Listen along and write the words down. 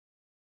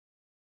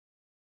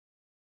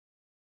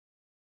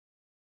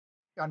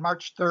On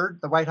March 3rd,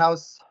 the White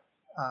House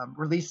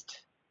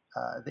released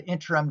the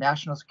interim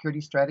national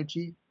security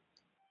strategy.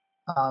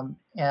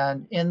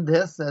 And in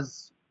this,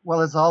 as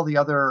well as all the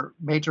other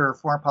major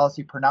foreign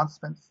policy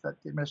pronouncements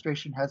that the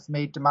administration has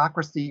made,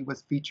 democracy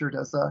was featured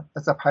as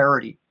a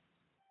priority.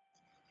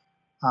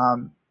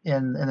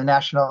 In the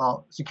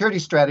national security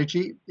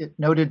strategy, it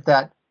noted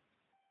that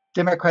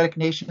democratic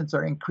nations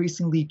are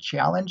increasingly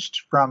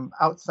challenged from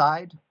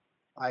outside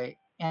by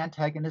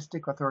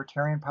antagonistic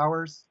authoritarian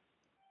powers.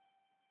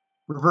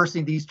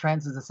 Reversing these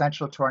trends is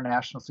essential to our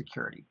national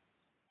security.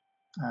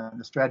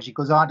 The strategy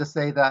goes on to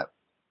say that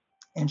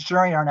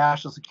ensuring our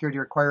national security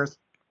requires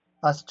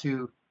us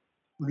to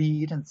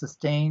lead and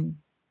sustain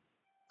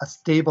a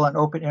stable and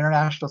open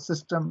international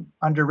system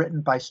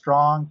underwritten by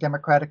strong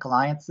democratic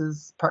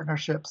alliances,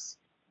 partnerships,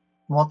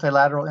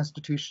 multilateral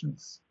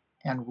institutions,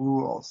 and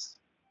rules.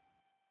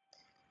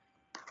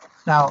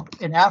 Now,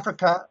 in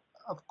Africa,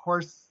 of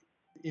course,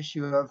 the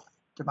issue of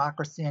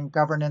democracy and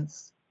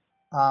governance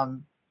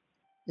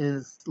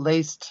is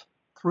laced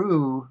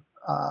through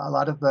a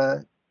lot of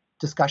the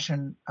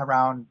discussion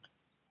around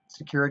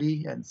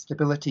security and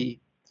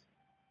stability.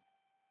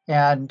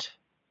 And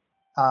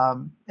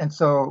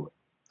so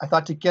I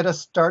thought to get us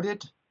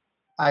started,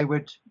 I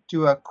would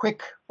do a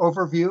quick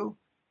overview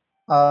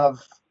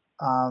of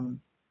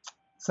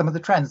some of the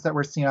trends that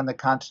we're seeing on the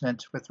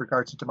continent with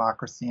regard to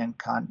democracy and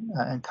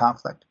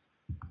conflict.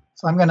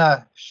 So I'm going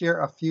to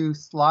share a few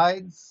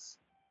slides.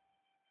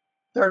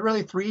 There are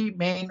really three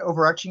main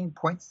overarching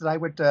points that I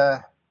would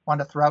want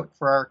to throw out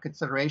for our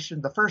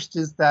consideration. The first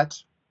is that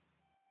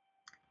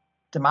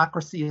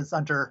democracy is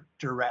under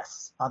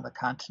duress on the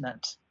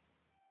continent.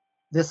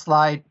 This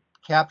slide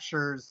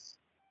captures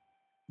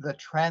the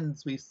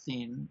trends we've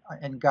seen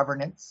in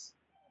governance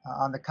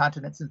on the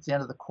continent since the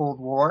end of the Cold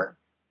War.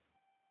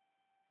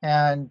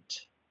 And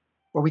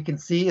what we can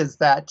see is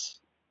that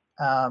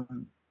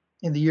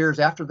in the years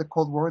after the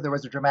Cold War, there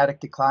was a dramatic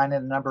decline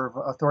in the number of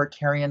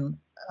authoritarian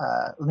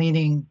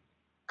leaning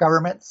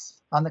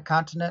governments on the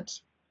continent.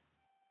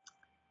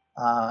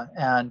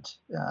 And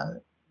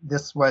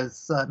this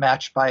was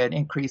matched by an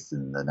increase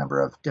in the number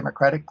of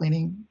democratic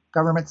leaning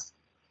governments.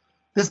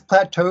 This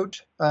plateaued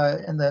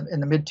in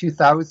the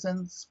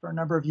mid-2000s for a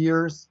number of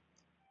years.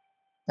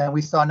 And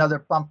we saw another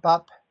bump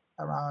up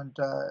around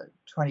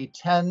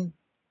 2010.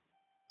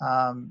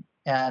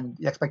 And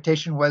the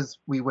expectation was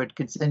we would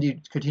continue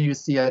to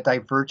see a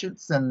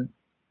divergence in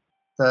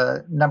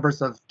the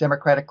numbers of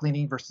democratic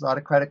leaning versus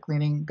autocratic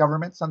leaning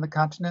governments on the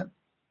continent.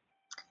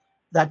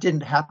 That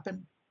didn't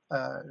happen.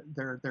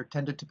 There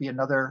tended to be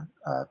another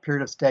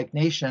period of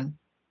stagnation.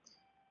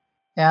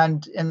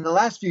 And in the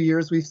last few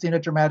years, we've seen a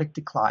dramatic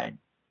decline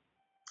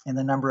in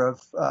the number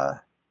of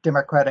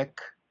democratic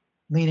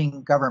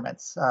leaning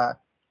governments.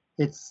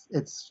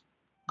 It's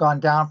gone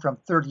down from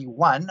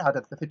 31 out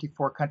of the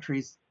 54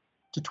 countries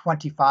to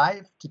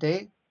 25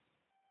 today.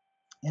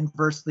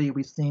 Inversely,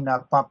 we've seen a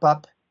bump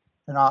up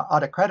in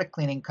autocratic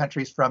leaning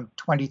countries from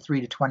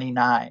 23 to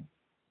 29,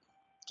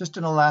 just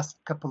in the last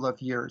couple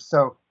of years.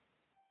 So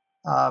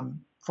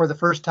for the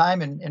first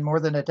time in more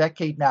than a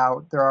decade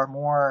now, there are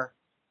more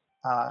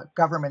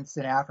governments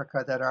in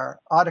Africa that are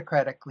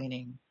autocratic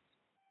leaning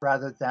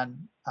rather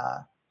than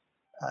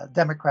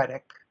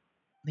democratic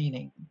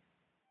leaning.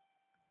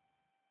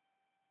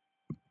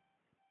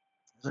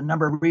 There's a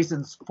number of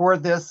reasons for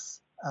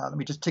this. Let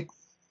me just tick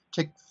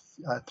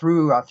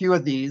through a few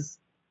of these.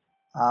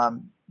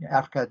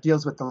 Africa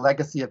deals with the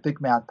legacy of big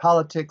man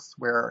politics,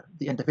 where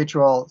the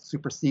individual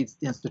supersedes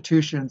the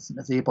institutions and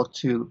is able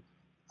to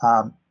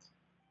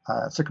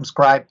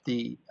circumscribe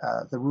the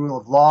rule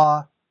of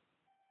law.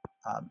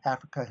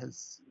 Africa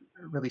has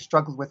really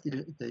struggled with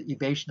the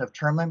evasion of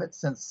term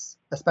limits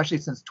especially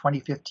since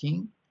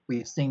 2015.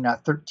 We've seen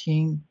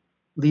 13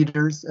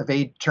 leaders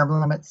evade term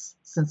limits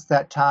since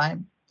that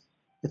time.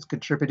 It's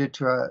contributed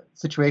to a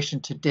situation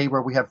today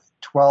where we have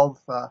 12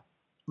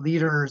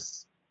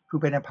 leaders who've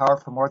been in power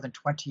for more than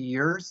 20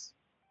 years.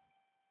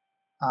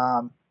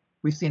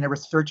 We've seen a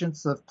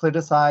resurgence of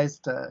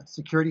politicized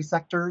security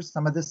sectors.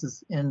 Some of this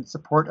is in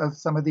support of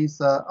some of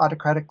these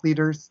autocratic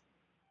leaders.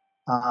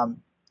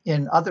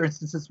 In other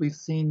instances, we've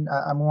seen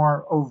a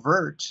more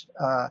overt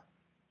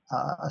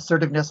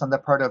assertiveness on the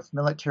part of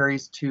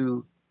militaries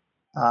to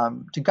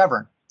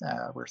govern.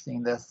 We're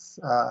seeing this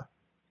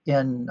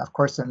of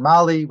course, in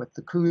Mali with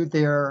the coup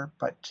there,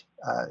 but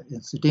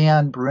in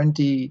Sudan,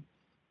 Burundi,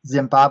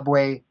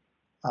 Zimbabwe,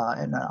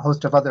 and a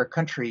host of other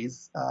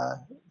countries,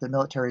 the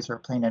militaries are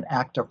playing an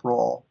active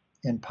role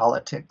in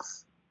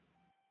politics.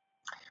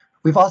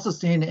 We've also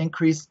seen an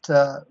increased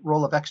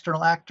role of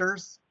external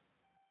actors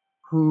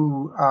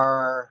who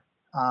are,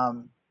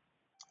 for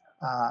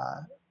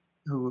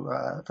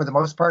the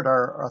most part,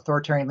 are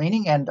authoritarian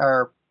leaning and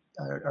are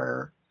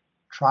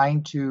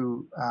trying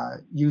to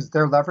use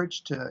their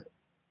leverage to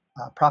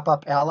prop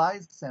up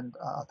allies and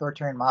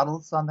authoritarian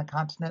models on the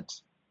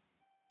continent.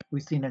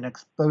 We've seen an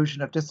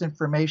explosion of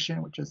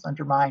disinformation, which has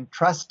undermined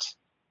trust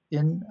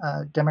in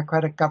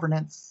democratic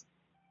governance.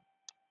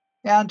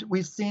 And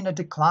we've seen a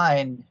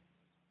decline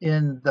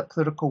in the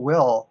political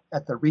will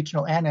at the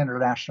regional and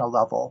international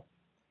level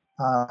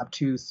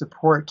to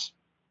support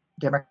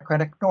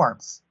democratic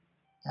norms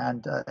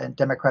and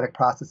democratic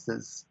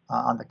processes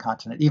on the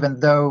continent, even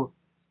though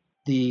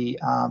the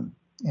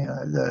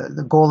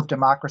goal of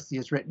democracy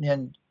is written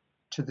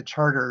into the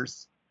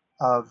charters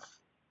of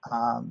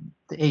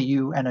the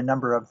AU and a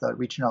number of the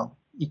regional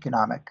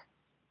economic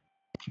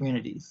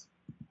communities.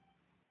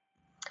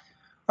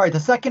 All right, the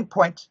second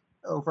point,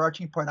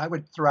 overarching point I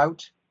would throw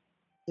out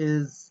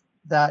is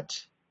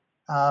that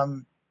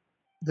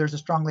there's a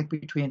strong link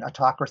between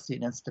autocracy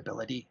and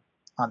instability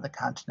on the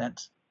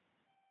continent.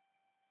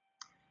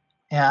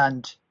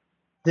 And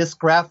this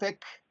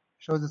graphic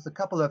shows us a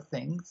couple of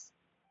things.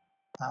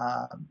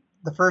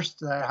 The first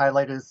that I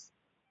highlight is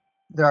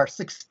there are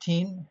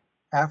 16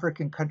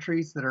 African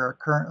countries that are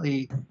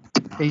currently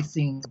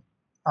facing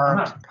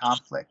armed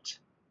conflict.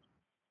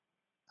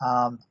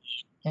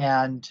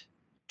 And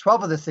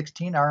 12 of the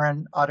 16 are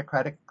in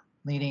autocratic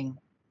leaning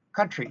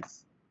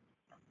countries.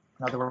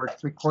 In other words,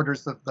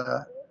 3/4 of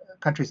the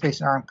countries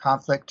facing armed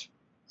conflict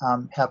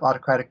have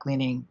autocratic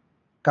leaning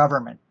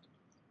government.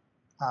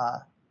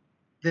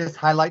 This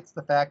highlights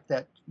the fact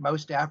that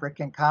most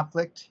African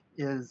conflict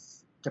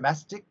is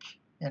domestic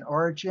in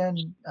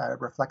origin,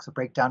 reflects a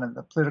breakdown in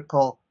the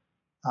political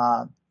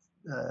in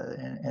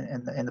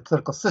the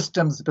political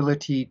system's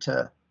ability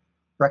to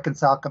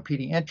reconcile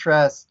competing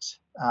interests,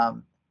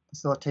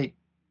 facilitate,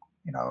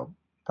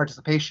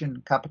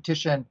 participation,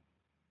 competition,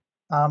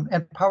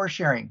 and power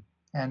sharing,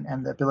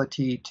 and the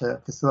ability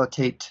to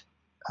facilitate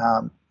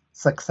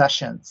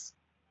successions.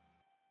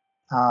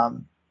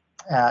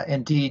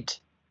 Indeed,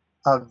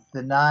 of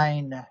the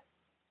 9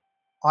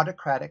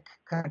 autocratic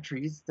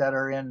countries that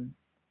are in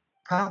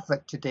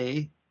conflict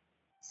today,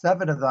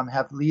 7 of them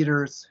have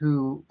leaders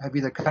who have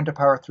either come to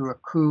power through a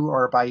coup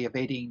or by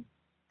evading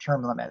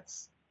term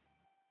limits.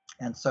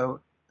 And so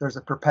there's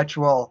a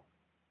perpetual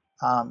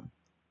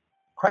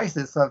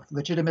crisis of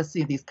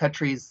legitimacy in these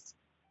countries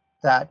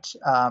that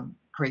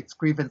creates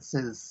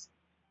grievances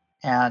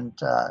and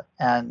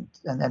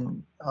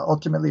then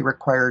ultimately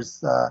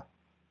requires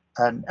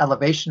an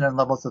elevation in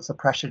levels of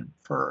suppression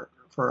for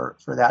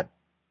that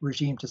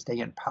regime to stay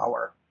in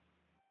power.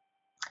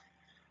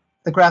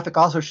 The graphic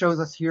also shows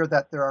us here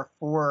that there are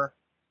 4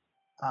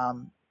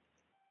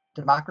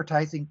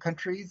 democratizing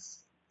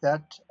countries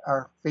that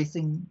are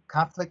facing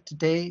conflict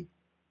today.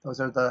 Those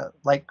are the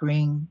light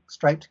green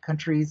striped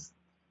countries.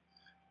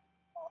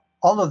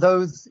 All of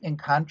those, in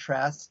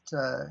contrast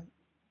to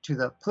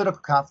the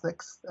political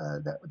conflicts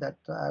that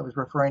I was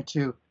referring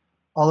to,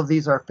 all of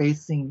these are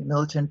facing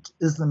militant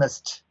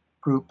Islamist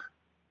group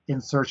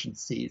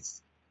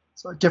insurgencies.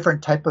 So a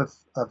different type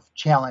of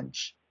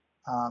challenge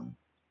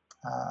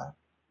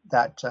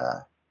that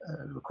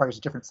requires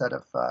a different set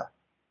of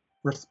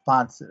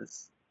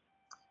responses.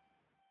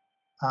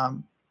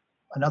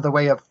 Another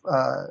way of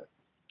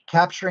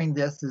capturing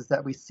this is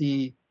that we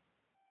see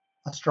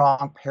a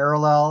strong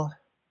parallel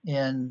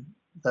in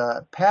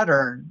the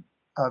pattern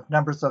of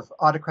numbers of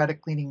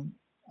autocratic leaning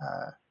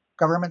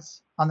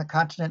governments on the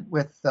continent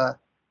with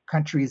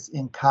countries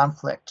in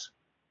conflict.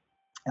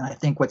 And I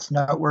think what's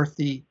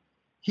noteworthy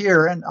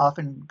here, and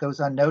often goes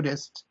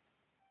unnoticed,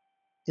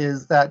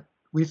 is that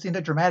we've seen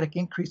a dramatic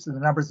increase in the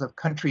numbers of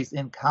countries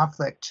in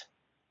conflict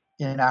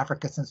in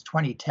Africa since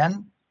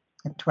 2010.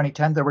 In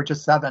 2010, there were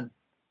just 7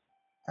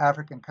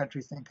 African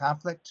countries in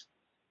conflict.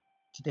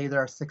 Today,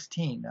 there are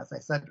 16, as I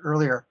said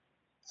earlier.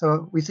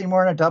 So we've seen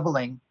more than a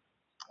doubling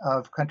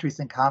of countries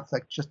in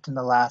conflict just in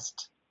the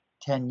last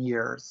 10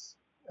 years.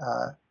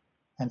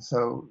 And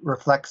so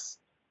reflects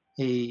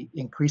a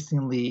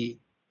increasingly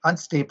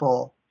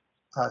unstable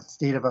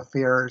state of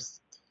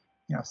affairs.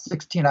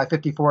 16 out of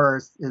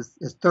 54 is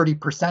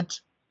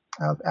 30%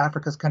 of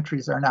Africa's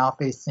countries are now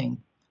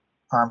facing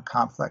armed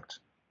conflict.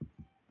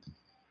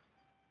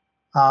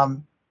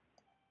 When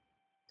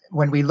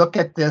we look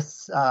at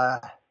this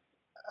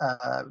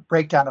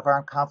breakdown of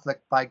armed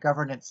conflict by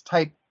governance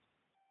type,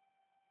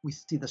 we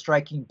see the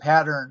striking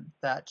pattern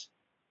that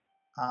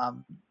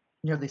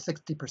nearly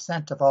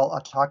 60% of all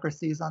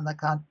autocracies on the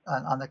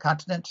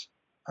continent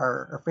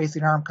are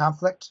facing armed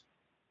conflict.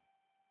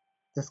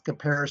 This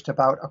compares to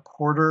about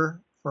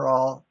 1/4 for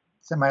all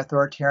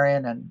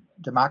semi-authoritarian and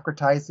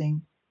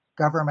democratizing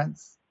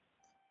governments,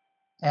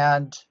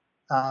 and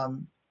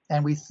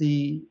we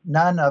see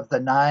none of the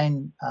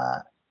 9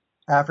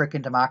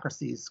 African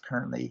democracies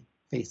currently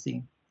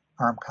facing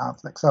armed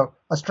conflict. So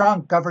a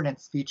strong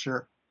governance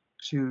feature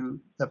to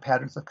the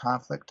patterns of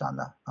conflict on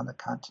the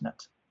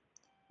continent.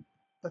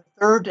 The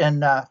third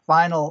and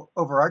final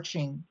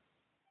overarching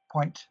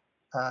point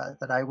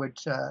that I would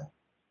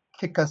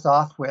kick us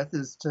off with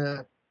is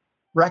to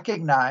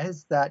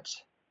recognize that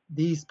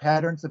these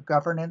patterns of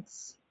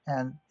governance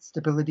and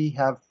stability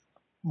have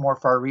more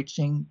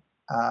far-reaching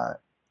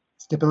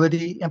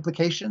stability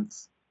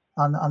implications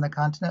on the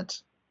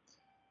continent.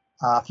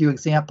 A few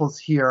examples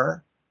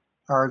here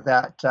are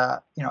that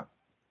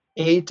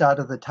 8 out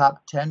of the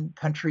top 10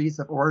 countries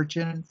of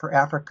origin for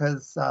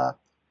Africa's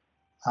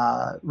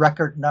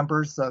record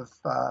numbers of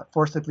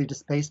forcibly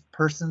displaced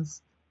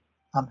persons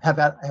have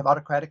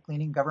autocratic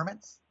leaning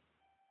governments.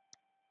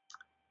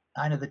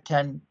 9 of the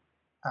 10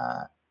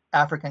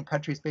 African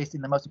countries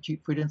facing the most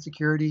acute food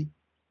insecurity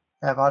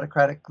have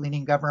autocratic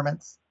leaning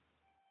governments.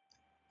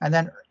 And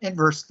then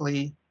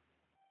inversely,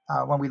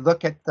 when we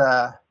look at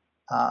the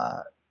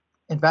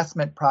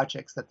investment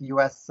projects that the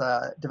U.S.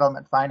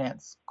 Development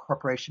Finance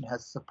Corporation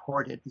has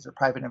supported, these are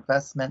private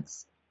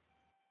investments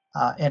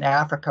in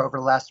Africa over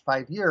the last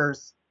 5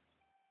 years,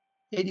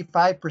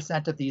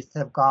 85% of these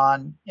have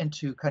gone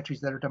into countries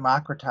that are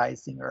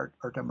democratizing or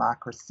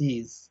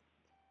democracies.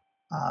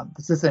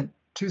 This isn't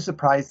too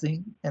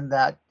surprising in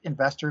that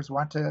investors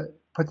want to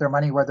put their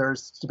money where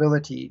there's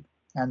stability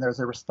and there's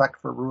a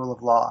respect for rule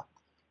of law.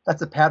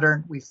 That's a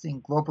pattern we've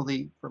seen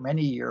globally for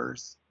many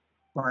years,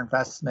 where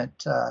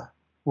investment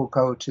will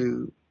go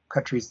to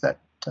countries that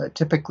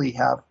typically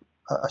have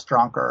a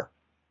stronger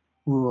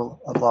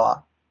rule of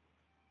law.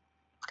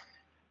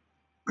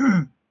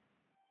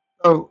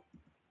 So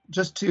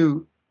just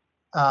to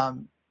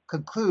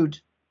conclude,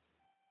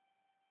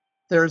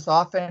 there's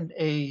often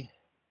a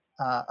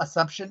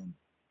assumption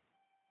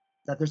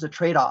that there's a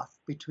trade-off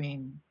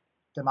between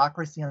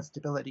democracy and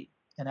stability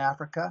in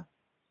Africa.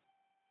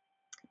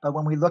 But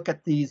when we look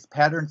at these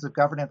patterns of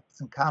governance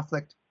and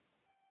conflict,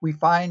 we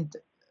find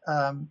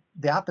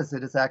the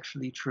opposite is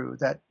actually true,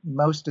 that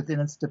most of the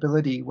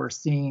instability we're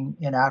seeing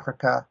in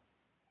Africa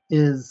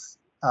is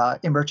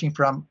emerging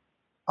from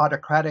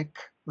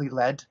autocratically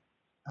led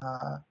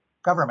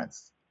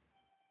governments.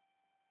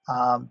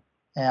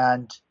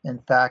 And in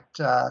fact,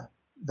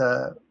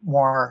 the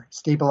more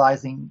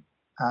stabilizing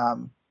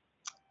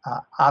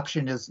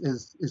option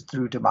is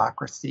through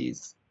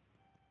democracies.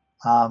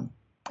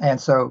 And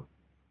so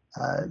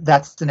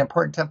that's an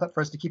important template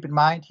for us to keep in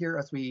mind here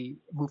as we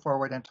move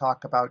forward and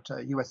talk about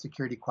U.S.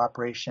 security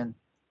cooperation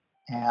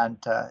and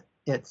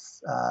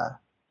its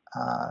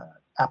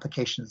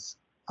applications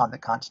on the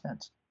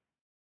continent.